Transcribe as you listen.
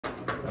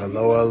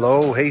Hello,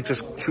 hello. Hey,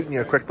 just shooting you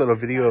a quick little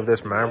video of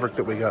this Maverick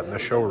that we got in the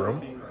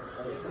showroom.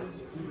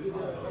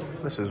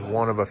 This is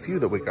one of a few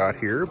that we got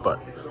here, but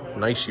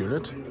nice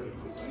unit.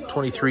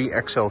 23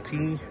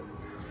 XLT.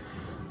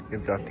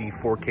 You've got the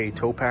 4K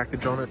tow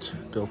package on it,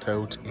 built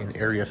out in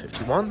Area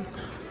 51.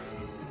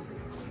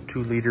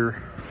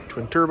 2-liter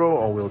twin turbo,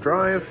 all-wheel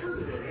drive.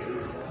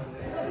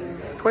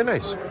 Quite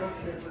nice.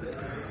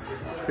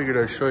 Figured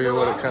I'd show you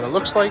what it kind of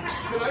looks like.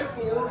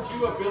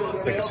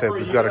 Like I said,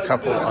 we've got a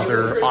couple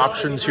other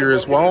options here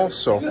as well.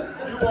 So look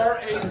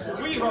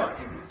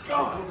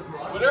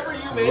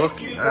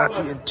at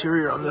the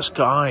interior on this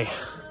guy.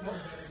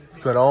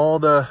 You've got all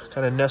the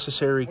kind of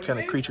necessary kind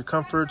of creature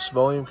comforts,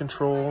 volume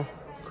control,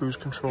 cruise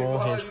control,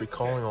 hands-free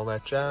calling, all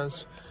that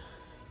jazz.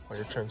 All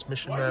your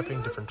transmission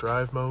mapping, different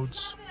drive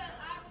modes,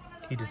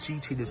 heated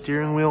seats, heated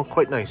steering wheel,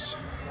 quite nice.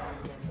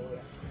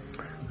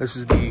 This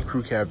is the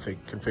crew cab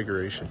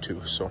configuration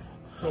too, so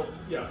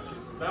yeah,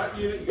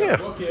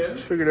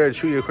 just figured I'd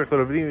show you a quick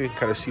little video. You can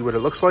kind of see what it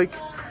looks like.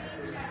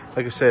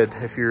 Like I said,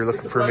 if you're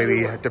looking for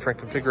maybe a different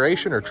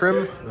configuration or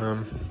trim, yeah,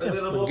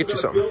 we can get you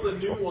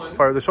something. So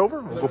fire this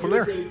over, we'll go from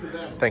there.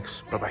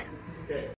 Thanks, bye-bye.